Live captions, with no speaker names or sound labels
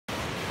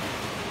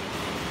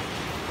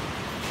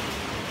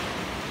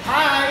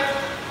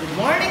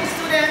Good morning,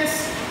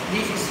 students.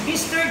 This is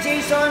Mr.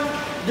 Jason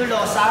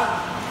Dulosa,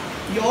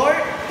 your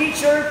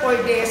teacher for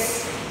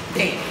this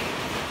day.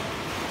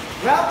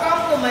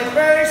 Welcome to my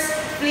first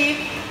flip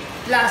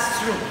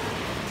classroom.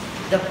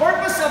 The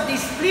purpose of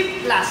this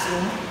flip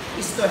classroom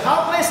is to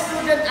help my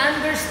student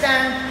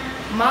understand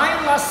my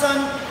lesson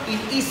in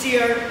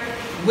easier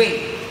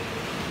way.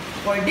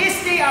 For this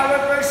day, our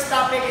first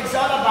topic is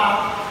all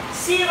about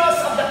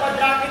zeros of the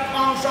quadratic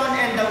function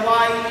and the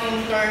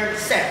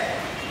y-intercept.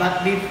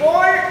 But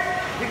before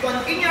we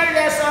continue our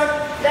lesson,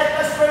 let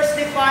us first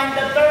define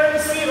the term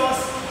zeros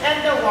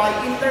and the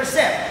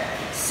y-intercept.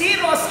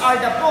 Zeros are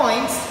the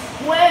points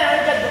where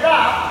the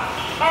graph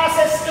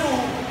passes through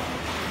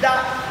the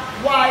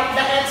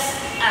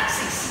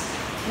x-axis,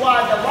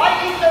 while the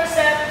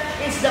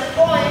y-intercept is the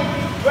point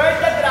where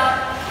the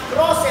graph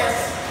crosses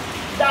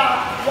the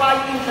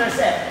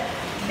y-intercept.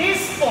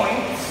 These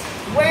points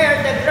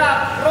where the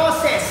graph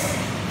crosses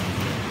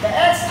the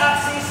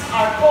x-axis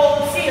are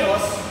called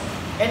zeros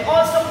and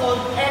also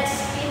called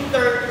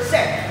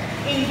x-intercept.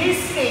 In this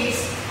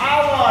case,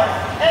 our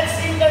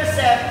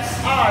x-intercepts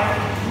are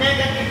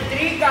negative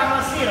 3,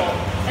 0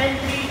 and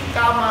 3,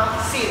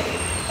 0.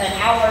 And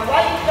our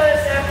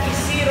y-intercept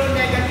is 0,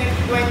 negative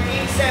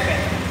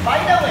 27. By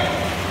the way,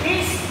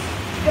 this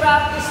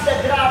graph is the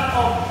graph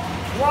of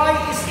y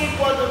is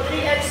equal to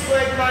 3x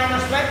squared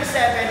minus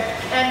 27,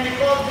 and we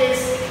call this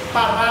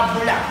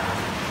parabola.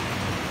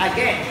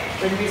 Again,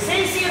 when we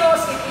say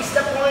zeros, it is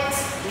the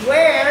points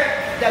where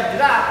the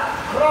graph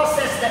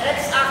crosses the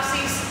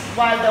x-axis,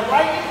 while the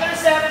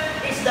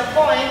y-intercept is the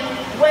point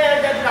where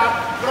the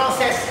graph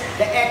crosses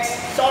the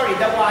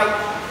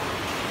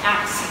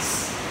y-axis.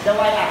 The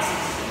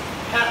y-axis.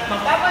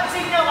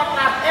 Mapapansin nyo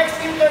kapag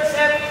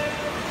x-intercept,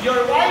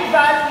 your y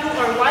value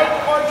or y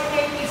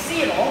coordinate is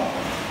 0,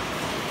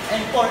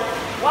 and for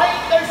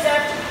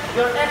y-intercept,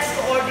 your x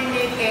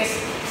coordinate is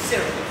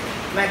 0.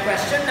 My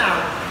question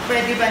now,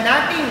 pwede ba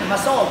nating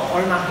masolve or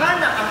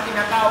mahanap ang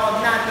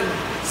tinatawag nating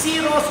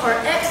zeros or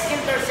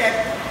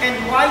x-intercept and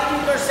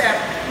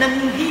y-intercept na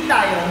hindi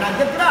tayo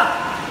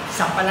nag-graph?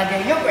 Sa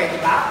palagay nyo, pwede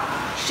ba?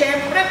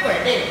 Siyempre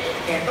pwede.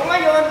 Ito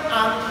ngayon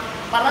ang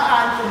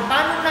paraan kung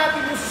paano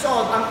natin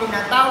i-solve ang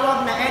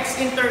tinatawag na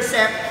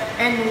x-intercept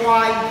and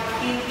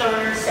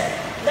y-intercept.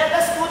 Let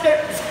us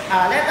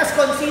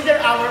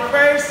consider our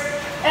first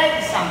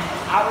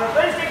example. Our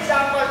first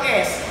example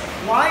is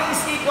y is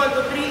equal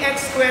to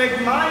 3x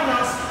squared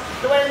minus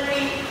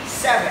 27.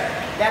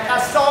 Let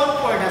us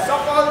solve for the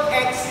so-called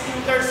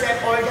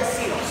x-intercept or the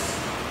zeros.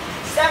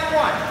 Step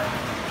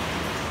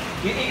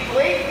 1. You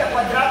equate the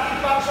quadratic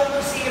function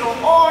to 0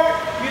 or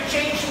you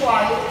change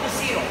y to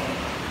 0.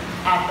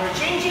 After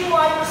changing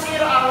y to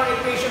 0, our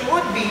equation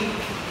would be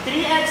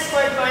 3x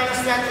squared minus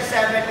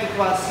 27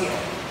 equals 0.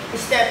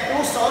 Step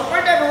 2, solve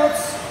for the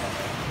roots.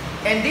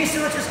 And this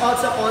roots is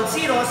also called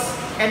zeros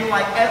and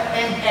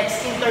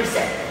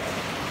x-intercept.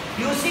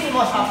 Using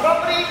most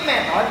appropriate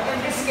method, in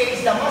this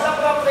case, the most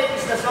appropriate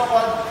is the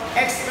so-called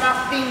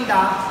extracting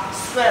the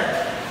square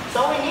root.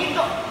 So we need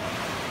to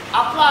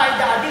apply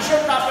the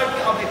addition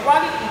property of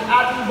equality,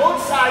 adding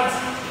both sides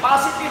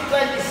positive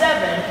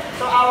 27.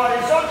 So our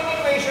resulting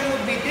equation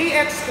would be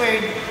 3x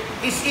squared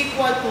is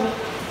equal to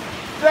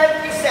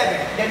 27.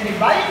 Then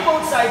dividing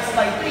both sides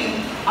by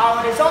 3, our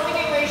resulting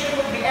equation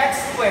would be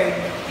x squared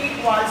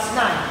equals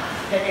 9.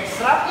 Then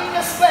extracting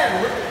the square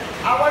root,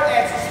 our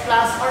x is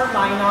plus or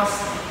minus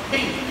 3.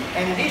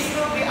 And this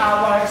will be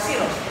our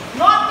zeros.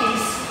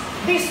 Notice,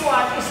 this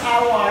one is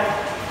our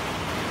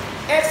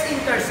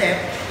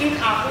x-intercept in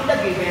the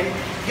given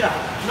graph.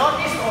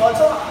 Notice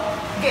also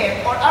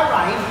get or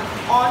arrive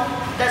on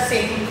the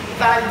same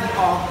value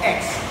of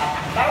x. At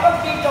ang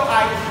tawag dito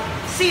ay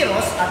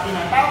zeros at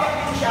tinatawag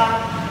din siya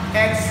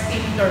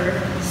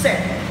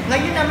x-intercept.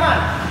 Ngayon naman,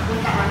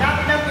 puntahan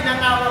natin ang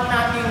tinatawag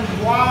natin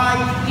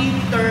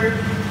y-intercept.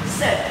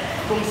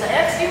 Kung sa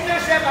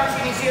x-intercept ang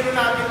sinisiro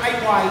natin ay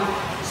y,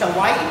 sa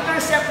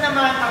y-intercept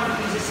naman ang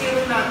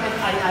sinisiro natin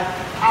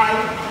ay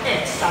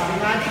x. Sabi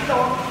nga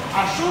dito,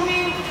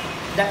 assume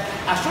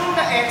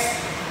x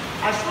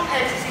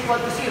is equal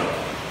to 0.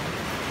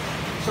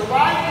 So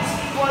y is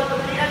equal to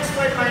 3x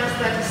squared minus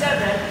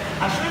 27.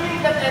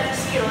 Assuming that x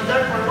is 0,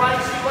 therefore y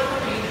is equal to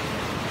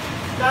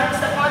 3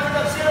 times the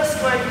quantity of 0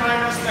 squared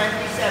minus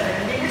 27.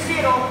 And this is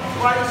 0,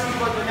 y is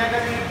equal to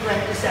negative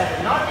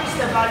 27. Notice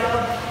the value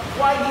of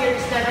y here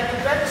is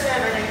negative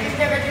 27, and this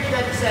negative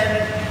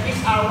 27 is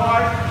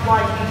our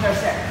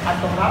y-intercept.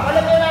 At kung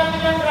mapalagay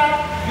natin ang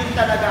graph, yun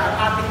talaga ang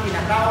ating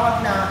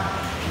tinatawag na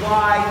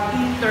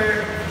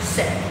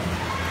y-intercept.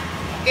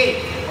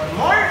 Okay, for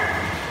more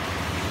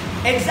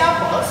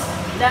examples,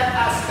 let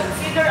us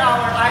consider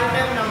our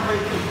item number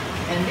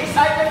 2. And this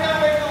item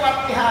number 2,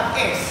 what we have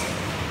is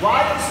y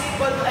is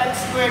equal to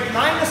x squared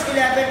minus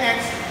 11x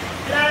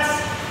plus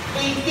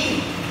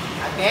 18.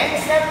 Again,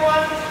 step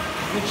 1,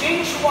 we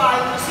change y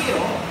to 0,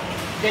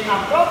 then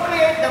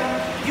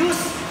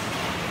use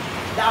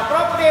the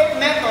appropriate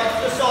method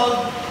to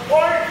solve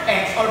for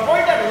x or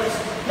for the roots.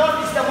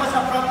 Notice the most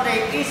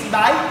appropriate this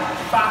by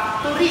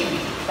factoring.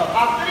 So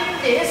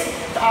factoring this,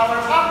 so our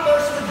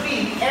factors would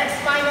be x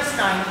minus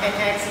 9 and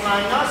x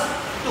minus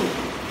 2.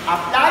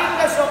 Applying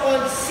the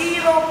so-called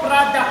zero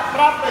product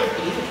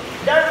property,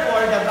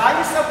 therefore the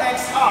values of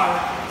x are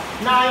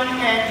 9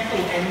 and 2.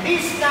 And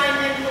these 9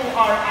 and 2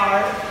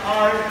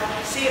 are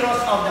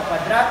zeros of the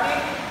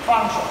quadratic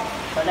function.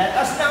 So let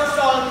us now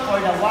solve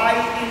for the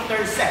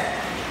y-intercept.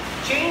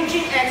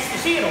 Changing x to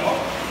 0,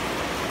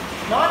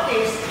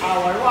 notice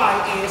our y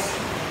is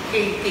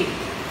 18.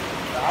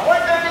 So our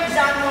third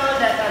example,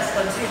 let us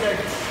consider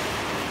this.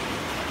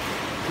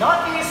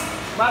 Notice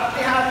what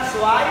we have is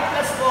y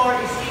plus 4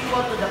 is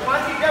equal to the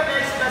quantity of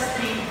x plus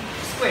 3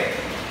 squared.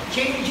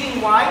 Changing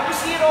y to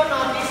 0,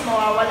 notice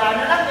mawawala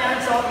na lang yan,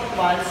 so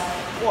equals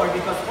 4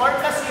 because 4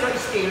 plus 0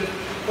 is still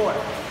 4.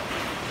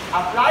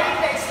 Applying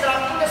the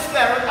extracting the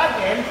square root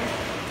again,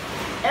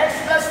 x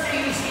plus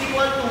 3 is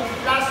equal to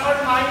plus or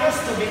minus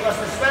 2 because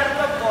the square root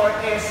of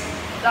 4 is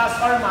plus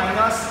or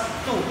minus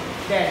 2.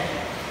 Then,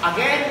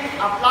 again,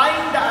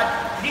 applying the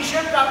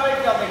addition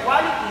property of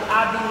equality,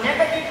 adding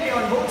negatively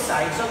on both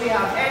sides. So we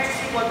have x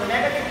is equal to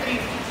negative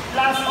 3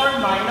 plus or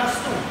minus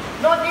 2.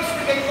 Notice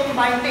we can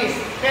combine this,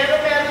 pero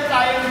meron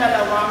tayong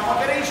dalawang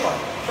operation.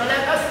 So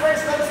let us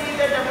first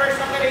consider the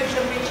first operation,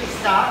 which is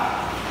the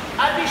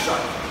addition.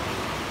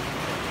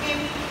 If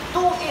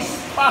 2 is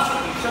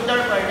positive, so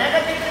therefore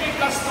negative 3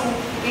 plus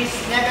 2 is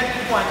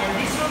negative 1, and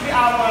this will be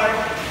our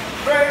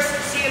first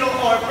zero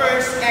or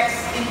first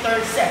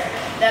x-intercept.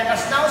 Let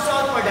us now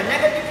solve for the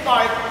negative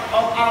part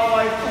of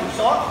our 2.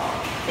 So,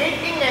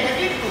 taking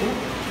negative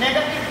 2,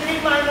 negative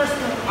 3 minus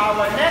 2,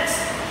 our next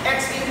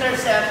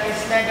x-intercept is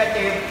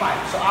negative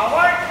 5. So,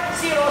 our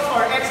zeros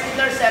or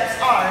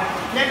x-intercepts are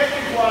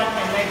negative 1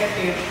 and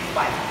negative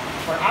 5.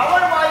 For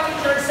our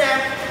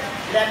y-intercept,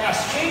 let us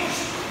change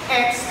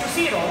x to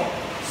 0.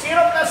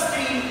 0 plus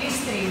 3 is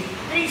 3.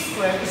 3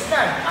 squared is 9.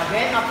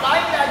 Again,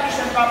 applying the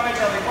addition property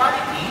of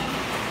equality,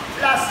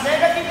 plus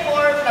negative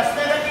 4 plus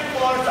negative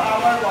 4, so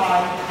our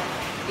y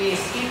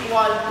is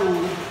equal to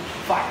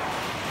 5.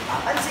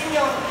 Papansin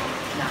nyo,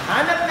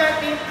 nahanap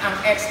natin ang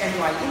x and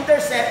y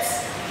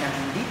intercepts na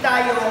hindi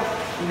tayo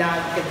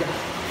nagkagaya.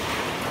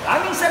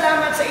 Maraming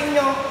salamat sa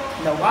inyo.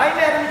 Naway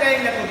meron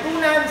kayong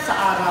natutunan sa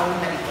araw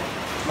na ito.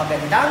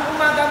 Magandang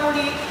umaga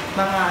muli,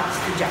 mga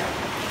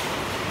estudyante.